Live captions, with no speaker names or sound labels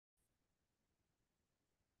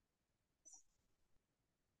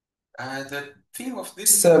The theme of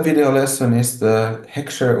this video lesson is the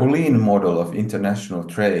Heckscher-Ohlin model of international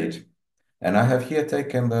trade. And I have here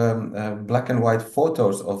taken the black and white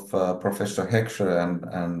photos of Professor Heckscher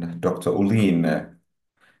and Dr. Ohlin.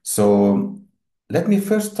 So let me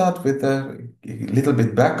first start with a little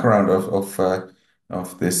bit background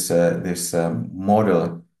of this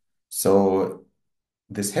model. So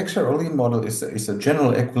this Heckscher-Ohlin model is a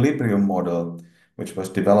general equilibrium model which was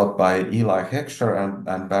developed by Eli Heckscher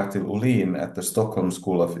and Bertil Ohlin at the Stockholm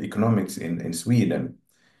School of Economics in Sweden.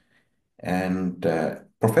 And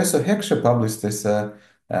Professor Heckscher published this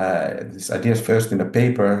ideas first in a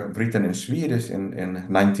paper written in Swedish in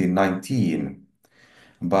 1919.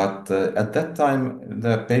 But at that time,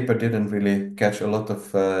 the paper didn't really catch a lot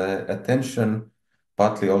of attention,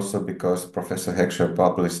 partly also because Professor Heckscher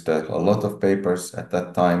published a lot of papers at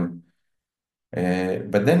that time.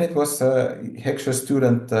 But then it was Heckscher's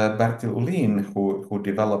student Bertil Ohlin who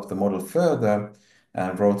developed the model further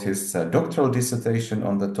and wrote his doctoral dissertation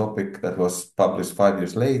on the topic that was published 5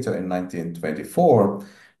 years later in 1924.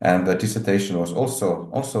 And the dissertation was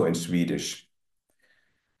also in Swedish.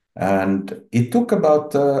 And it took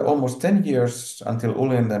about almost 10 years until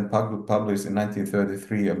Ullin then published in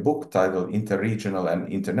 1933 a book titled Interregional and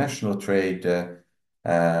International Trade,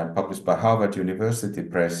 published by Harvard University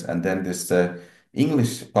Press. And then this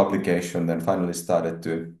English publication then finally started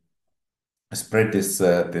to spread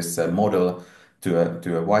this model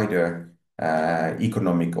to a wider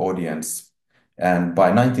economic audience. And by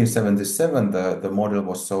 1977, the model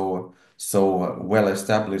was so well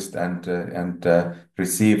established and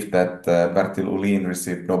received that Bertil Ohlin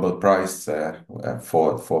received Nobel Prize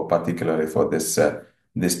for particularly for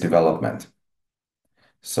this development.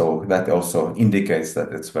 So that also indicates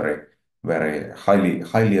that it's very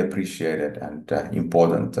highly appreciated and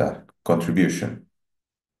important contribution.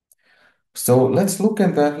 So let's look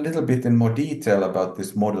at a little bit in more detail about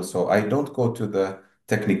this model. So I don't go to the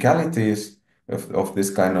technicalities of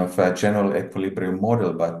this kind of general equilibrium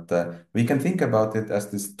model, but we can think about it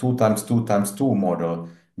as this 2 times 2 times 2 model,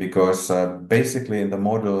 because basically in the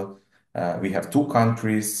model we have two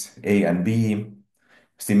countries, A and B,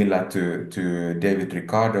 similar to David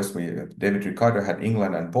Ricardo's. David Ricardo had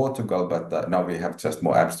England and Portugal, but now we have just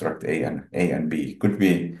more abstract A and B. Could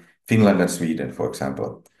be Finland and Sweden, for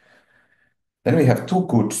example. Then we have two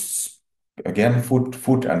goods, again,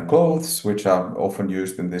 food and clothes, which are often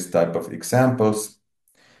used in this type of examples.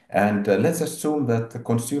 And let's assume that the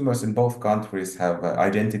consumers in both countries have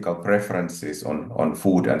identical preferences on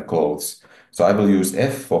food and clothes. So I will use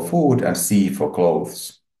F for food and C for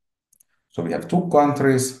clothes. So we have two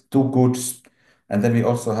countries, two goods, and then we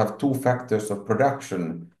also have two factors of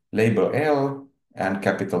production, label L and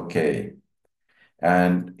capital K.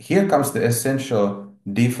 And here comes the essential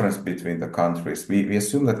difference between the countries. We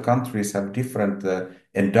assume that countries have different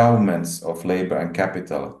endowments of labor and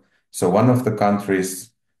capital. So one of the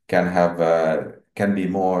countries can be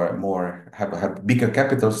have bigger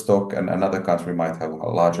capital stock, and another country might have a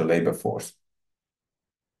larger labor force.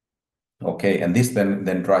 Okay, and this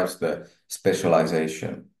then drives the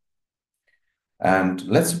specialization. And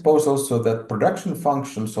let's suppose also that production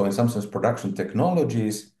functions, so in some sense production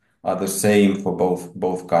technologies, are the same for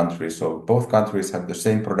both countries. So both countries have the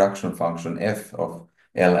same production function F of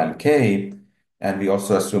L and K, and we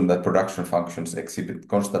also assume that production functions exhibit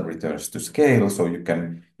constant returns to scale. So you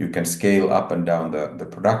can scale up and down the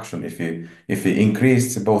production. If you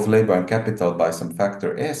increase both labor and capital by some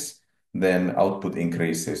factor S, then output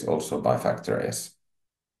increases also by factor S.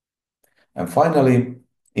 And finally,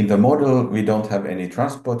 in the model, we don't have any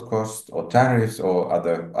transport costs or tariffs or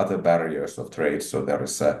other barriers of trade. So there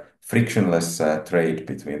is a frictionless trade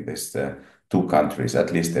between these two countries,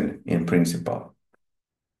 at least in principle.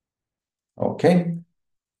 Okay.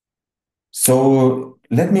 So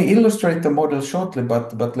let me illustrate the model shortly,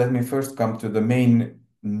 but let me first come to the main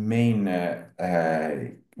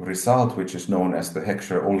result, which is known as the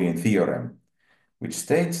Heckscher-Ohlin theorem, which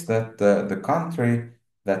states that the country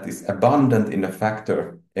that is abundant in a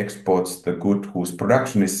factor exports the good whose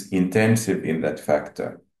production is intensive in that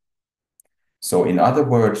factor. So in other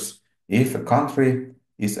words, if a country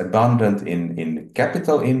is abundant in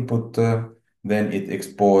capital input, then it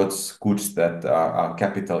exports goods that are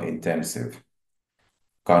capital intensive.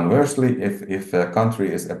 Conversely, if a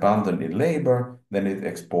country is abundant in labor, then it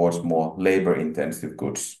exports more labor intensive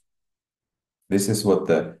goods. This is what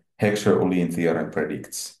the Heckscher-Ohlin theorem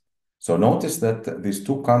predicts. So notice that these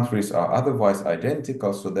two countries are otherwise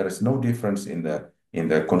identical, so there is no difference in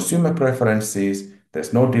the consumer preferences,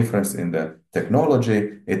 there's no difference in the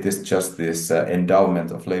technology, it is just this endowment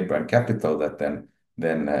of labor and capital that then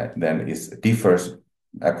differs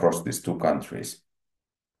across these two countries.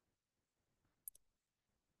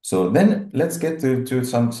 So then let's get to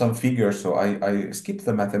some figures. So I skip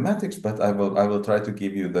the mathematics, but I will try to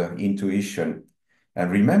give you the intuition.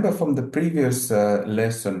 And remember from the previous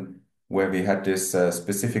lesson where we had this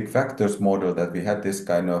specific factors model, that we had this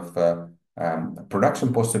kind of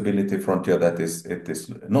production possibility frontier that it is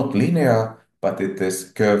not linear, but it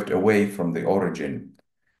is curved away from the origin.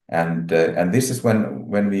 And this is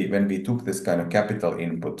when we took this kind of capital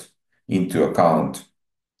input into account.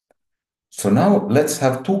 So now let's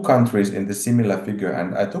have two countries in the similar figure,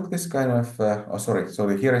 and I took this kind of. Oh, sorry.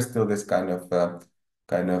 Here is still this before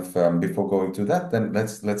going to that. Then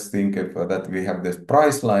let's think of that we have this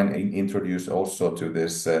price line introduced also to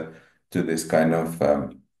this kind of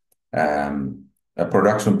a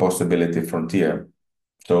production possibility frontier,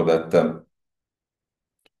 so that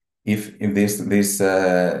if these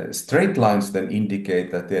straight lines then indicate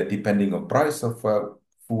that they're depending on price of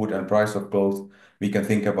food and price of clothes, we can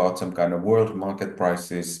think about some kind of world market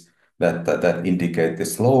prices that indicate the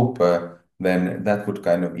slope. Then that would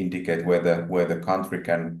kind of indicate where the country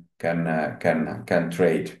can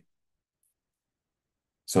trade.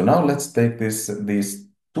 So now let's take these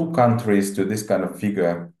two countries to this kind of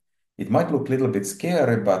figure. It might look a little bit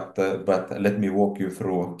scary, but let me walk you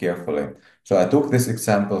through carefully. So I took this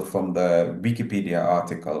example from the Wikipedia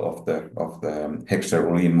article of the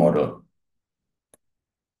Heckscher-Ohlin model.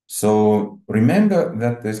 So remember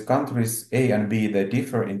that these countries A and B, they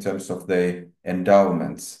differ in terms of the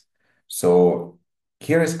endowments. So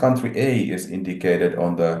here is country A is indicated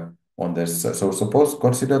on this. So suppose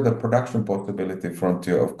consider the production possibility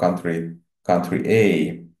frontier of country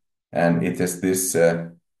A, and it is this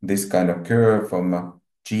kind of curve from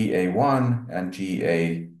GA1 and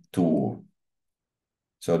GA2.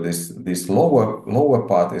 So this lower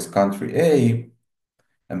part is country A,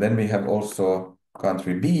 and then we have also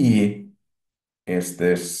country B is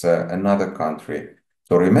this another country.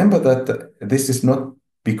 So remember that this is not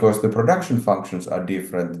because the production functions are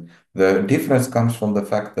different. The difference comes from the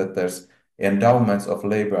fact that there's endowments of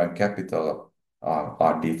labor and capital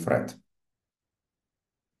are different.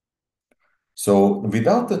 So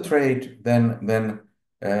without the trade, then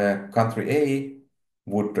country A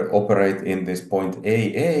would operate in this point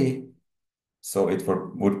AA. So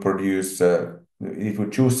would produce, it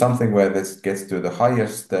would choose something where this gets to the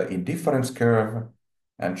highest indifference curve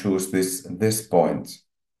and choose this point.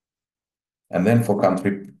 And then for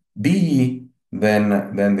country B,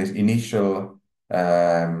 then this initial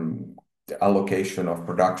allocation of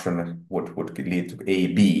production would lead to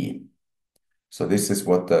AB. So this is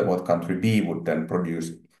what country B would then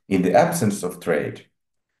produce in the absence of trade.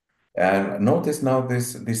 And notice now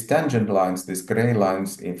these tangent lines, these gray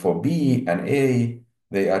lines for B and A,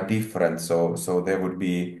 they are different. So there would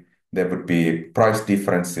be price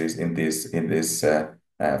differences in this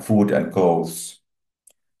food and clothes.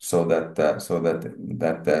 So that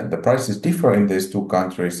the prices differ in these two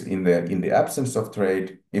countries in the absence of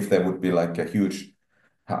trade. If there would be like a huge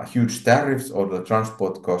tariffs, or the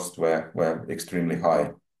transport costs were extremely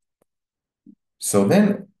high. So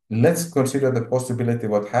then let's consider the possibility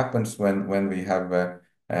what happens when we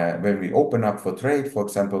open up for trade. For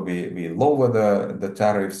example, we lower the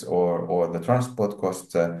tariffs, or the transport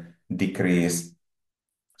costs decrease.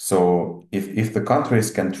 So if the countries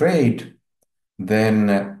can trade,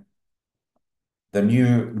 then the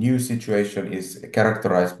new situation is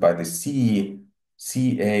characterized by the CA,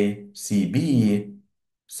 CB.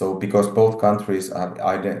 So because both countries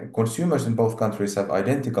consumers in both countries have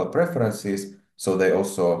identical preferences, so they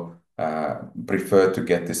also prefer to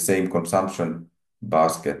get the same consumption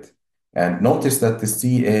basket. And notice that the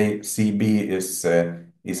CA, CB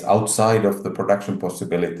is outside of the production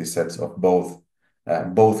possibility sets of both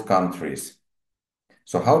countries.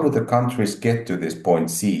 So how do the countries get to this point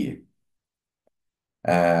C?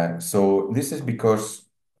 So this is because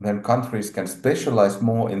then countries can specialize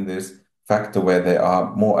more in this factor where they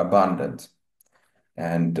are more abundant.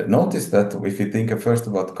 And notice that if you think first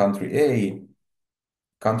about country A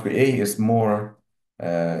is more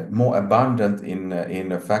abundant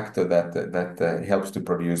in a factor that helps to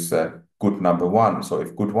produce good number one. So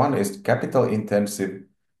if good one is capital intensive,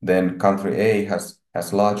 then country A has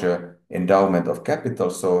larger endowment of capital.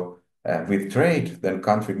 So with trade, then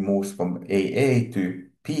country moves from AA to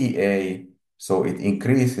PA, so it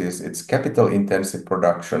increases its capital intensive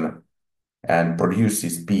production and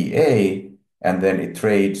produces PA, and then it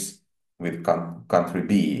trades with country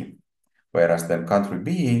B. Whereas then country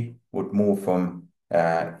B would move from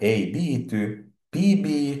AB to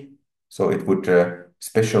PB, so it would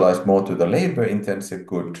specialize more to the labor intensive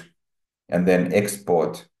good and then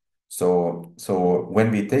export. So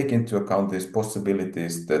when we take into account these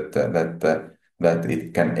possibilities that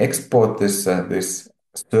it can export this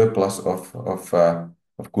surplus of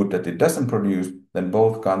good that it doesn't produce, then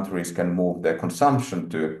both countries can move their consumption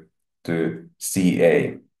to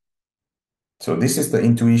CA. So this is the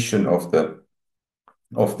intuition of the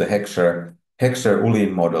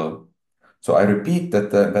Heckscher-Ohlin model. So I repeat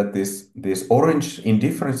that these orange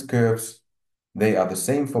indifference curves, they are the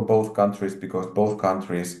same for both countries because both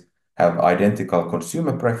countries have identical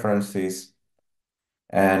consumer preferences,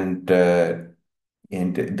 and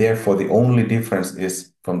therefore the only difference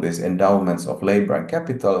is from these endowments of labor and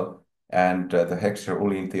capital. And the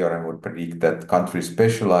Heckscher-Ohlin theorem would predict that countries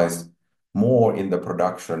specialize more in the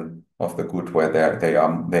production of the good where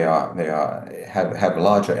have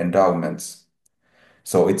larger endowments.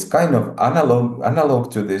 So it's kind of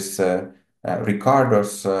analog to this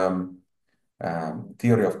Ricardo's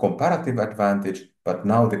theory of comparative advantage, but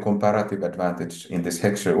now the comparative advantage in this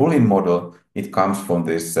Heckscher-Ohlin model, it comes from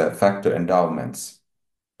these factor endowments.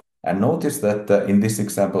 And notice that in this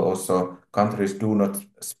example also, countries do not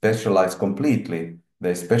specialize completely.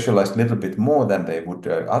 They specialize a little bit more than they would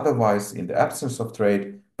otherwise in the absence of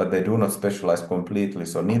trade, but they do not specialize completely.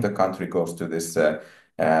 So neither country goes to this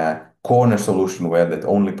corner solution where that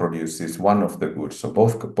only produces one of the goods. So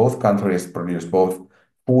both countries produce both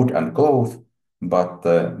food and clothes, but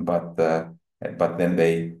then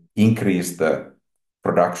they increase the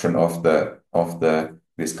production of the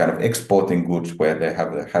this kind of exporting goods where they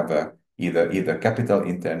have a either capital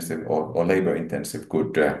intensive or labor intensive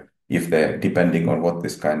good if they're depending on what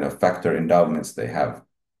this kind of factor endowments they have.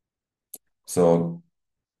 So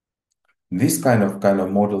this kind of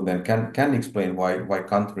model then can explain why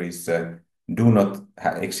countries do not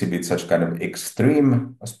exhibit such kind of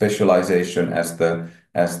extreme specialization as the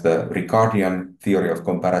Ricardian theory of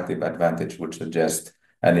comparative advantage would suggest,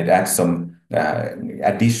 and it adds some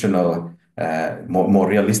additional more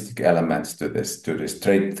realistic elements to this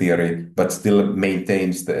trade theory, but still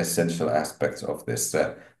maintains the essential aspects of this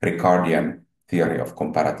Ricardian theory of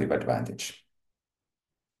comparative advantage.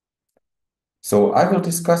 So I will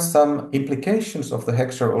discuss some implications of the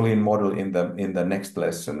Heckscher-Ohlin model in the next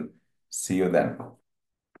lesson. See you then.